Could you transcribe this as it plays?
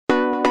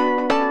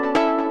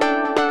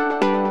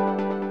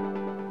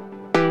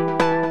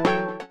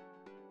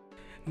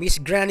Miss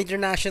Grand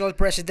International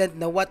President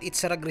Nawat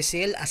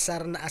Itsaragrisil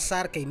ASAR na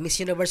ASAR kay Miss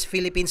Universe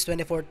Philippines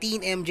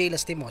 2014 MJ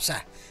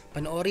Lastimosa.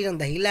 Panoorin ang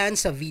dahilan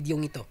sa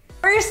videong ito.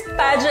 First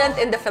pageant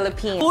in the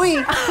Philippines.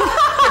 Uy!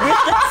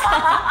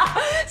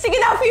 Sige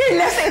na,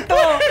 fearless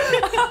ito.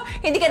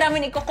 Hindi ka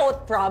namin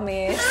i-quote,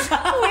 promise.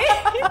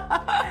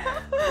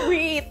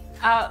 Wait.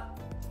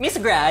 Miss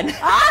Grand.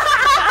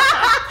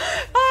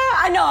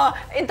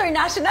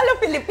 International o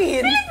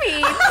Philippines?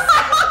 Philippines.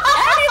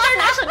 And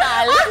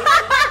international.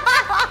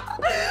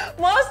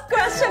 Most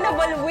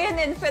questionable win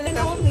in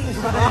Philippines.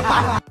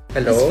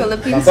 Hello. This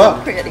Philippines Papa.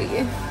 so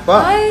pretty. Pa.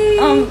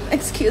 Hi.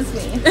 Excuse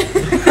me.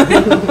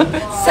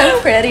 So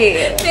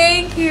pretty.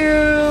 Thank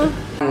you.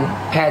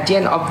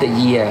 Pageant of the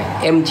year,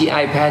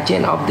 MGI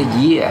pageant of the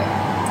year.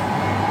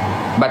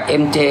 But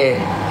MJ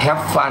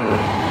have fun,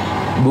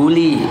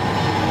 bully,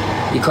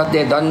 because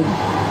they don't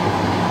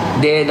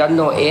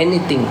know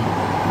anything.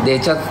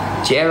 They just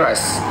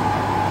jealous.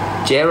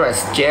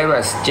 Jealous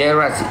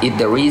is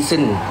the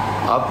reason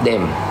of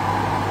them.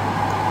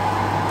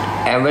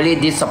 I'm very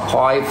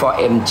disappointed for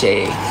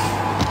MJ.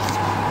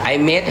 I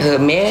met her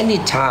many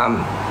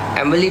times.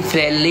 I'm very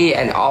friendly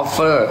and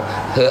offer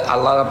her a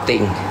lot of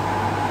things.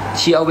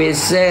 She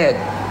always said,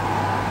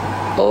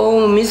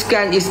 "Oh, Miss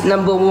Grand is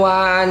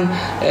 #1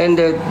 and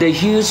the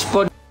huge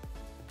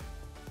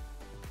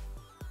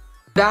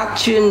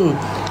production."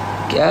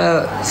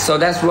 So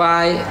that's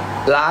why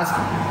last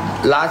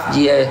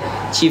year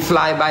she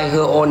fly by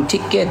her own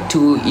ticket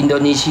to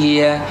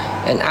Indonesia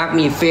and asked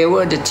me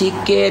favor the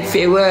ticket,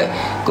 favor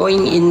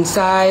going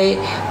inside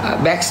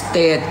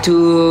backstage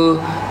to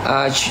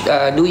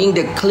doing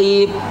the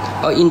clip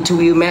or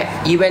interview,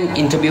 even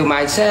interview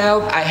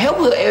myself. I help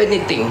her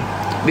anything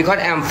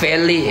because I'm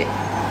fairly,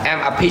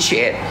 I'm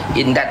appreciate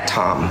in that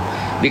time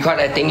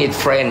because I think it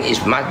friend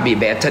is must be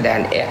better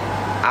than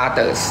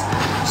others.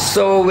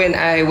 So when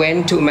I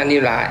went to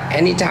Manila,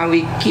 anytime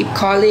we keep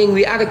calling,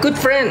 we are a good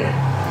friend,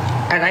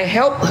 and I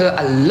help her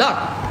a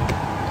lot.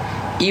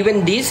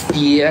 Even this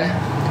year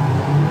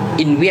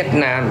in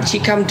Vietnam, she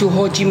came to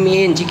Ho Chi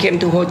Minh. She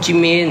came to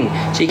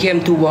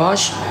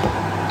watch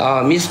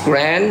Miss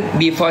Grand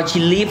before she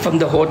leave from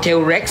the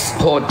Hotel Rex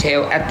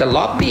Hotel at the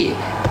lobby.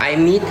 I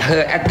meet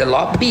her at the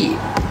lobby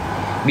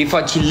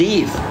before she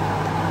leave.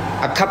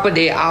 A couple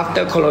days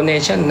after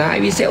coronation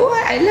night, we say, "Oh,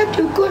 I love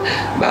you good."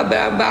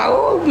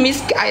 Oh,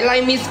 I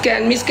like Miss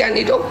Grand. Miss Grand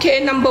is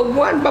okay,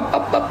 #1.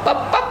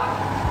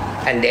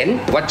 And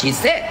then what she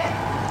said,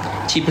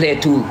 she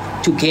played two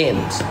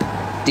games.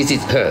 This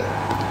is her.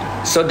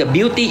 So the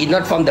beauty is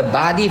not from the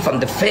body, from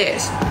the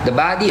face. The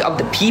body of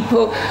the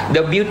people,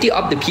 the beauty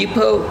of the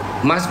people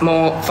must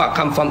more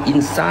come from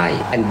inside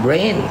and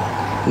brain.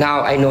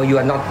 Now I know you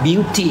are not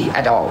beauty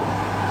at all.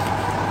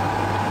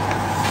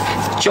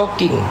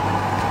 Joking.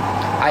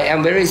 I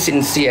am very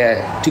sincere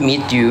to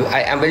meet you.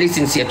 I am very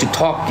sincere to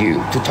talk to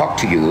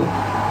you.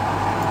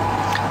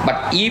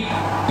 But if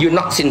you're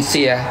not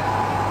sincere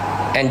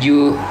and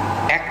you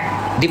act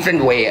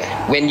different way,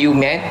 when you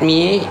met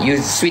me,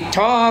 you sweet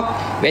talk.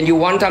 When you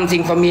want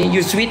something from me, you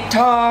sweet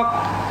talk.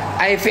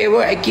 I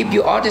give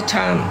you all the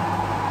time.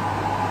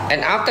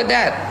 And after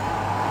that,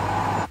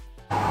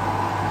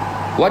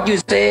 what you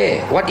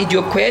say? What is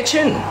your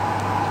question?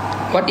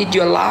 What is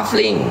your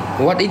laughing?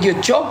 What is your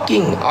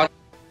joking?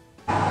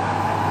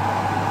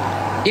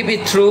 If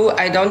it's true,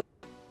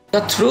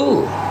 not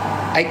true.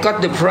 I got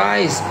the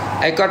prize.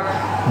 I got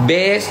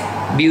best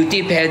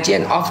beauty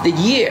pageant of the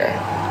year.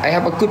 I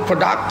have a good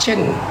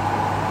production.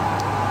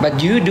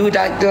 But you do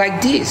that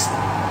like this.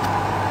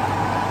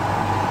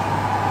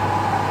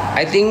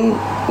 I think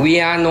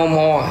we are no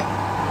more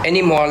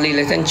any more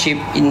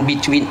relationship in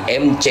between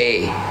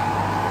MJ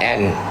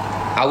and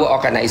our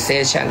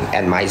organization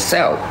and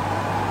myself.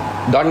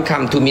 Don't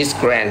come to Miss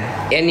Grand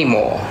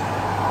anymore.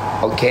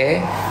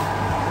 Okay?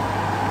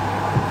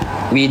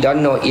 We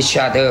don't know each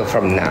other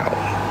from now.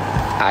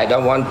 I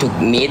don't want to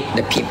meet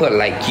the people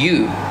like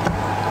you.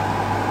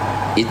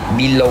 It's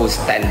below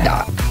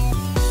standard.